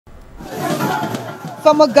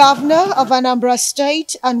Former governor of Anambra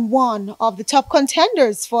State and one of the top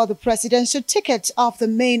contenders for the presidential ticket of the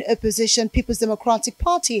main opposition People's Democratic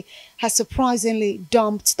Party has surprisingly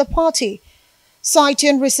dumped the party.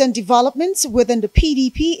 Citing recent developments within the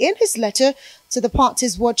PDP in his letter to the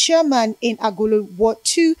party's ward chairman in Agulu Ward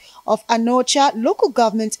 2 of Anocha local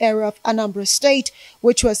government area of Anambra State,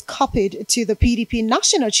 which was copied to the PDP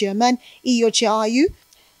national chairman Iyoche Ayu,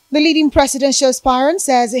 the leading presidential aspirant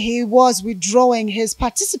says he was withdrawing his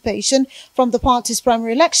participation from the party's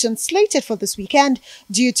primary election slated for this weekend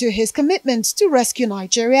due to his commitment to rescue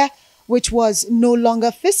Nigeria, which was no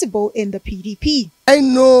longer feasible in the PDP. I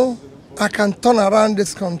know I can turn around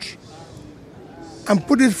this country and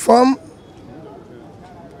put it from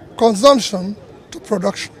consumption to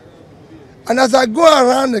production. And as I go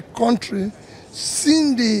around the country,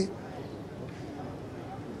 seeing the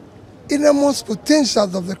innermost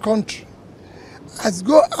potentials of the country, I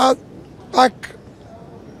go out back,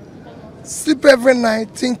 sleep every night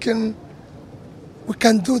thinking, we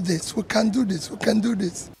can do this, we can do this, we can do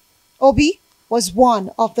this. Obi was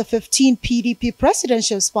one of the 15 PDP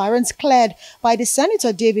presidential aspirants cleared by the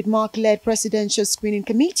Senator David Mark-led presidential screening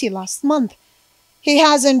committee last month. He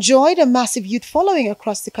has enjoyed a massive youth following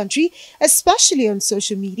across the country, especially on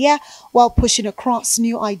social media, while pushing across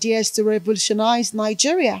new ideas to revolutionize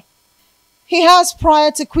Nigeria. He has,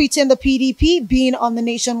 prior to quitting the PDP, been on the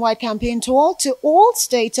nationwide campaign tour to all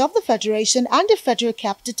states of the Federation and the Federal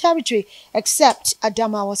Capital Territory, except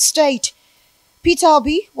Adamawa State. Peter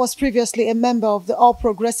Obi was previously a member of the All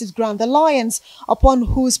Progressives Grand Alliance, upon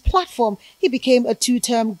whose platform he became a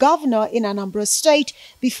two-term governor in Anambra State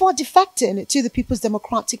before defecting to the People's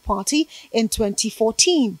Democratic Party in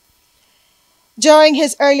 2014. During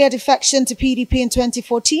his earlier defection to PDP in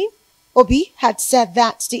 2014, Obi had said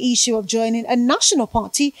that the issue of joining a national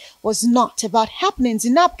party was not about happenings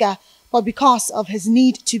in Abga, but because of his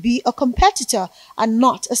need to be a competitor and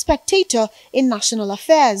not a spectator in national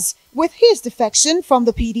affairs. With his defection from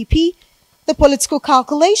the PDP, the political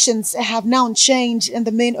calculations have now changed in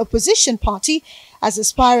the main opposition party as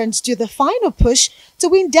aspirants do the final push to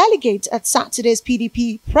win delegates at Saturday's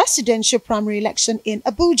PDP presidential primary election in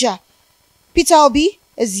Abuja. Peter Obi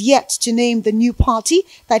is yet to name the new party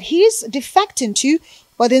that he is defecting to,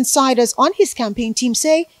 but insiders on his campaign team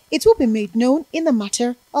say it will be made known in a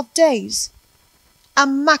matter of days.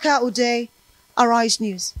 Amaka Udeh, Arise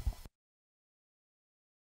News.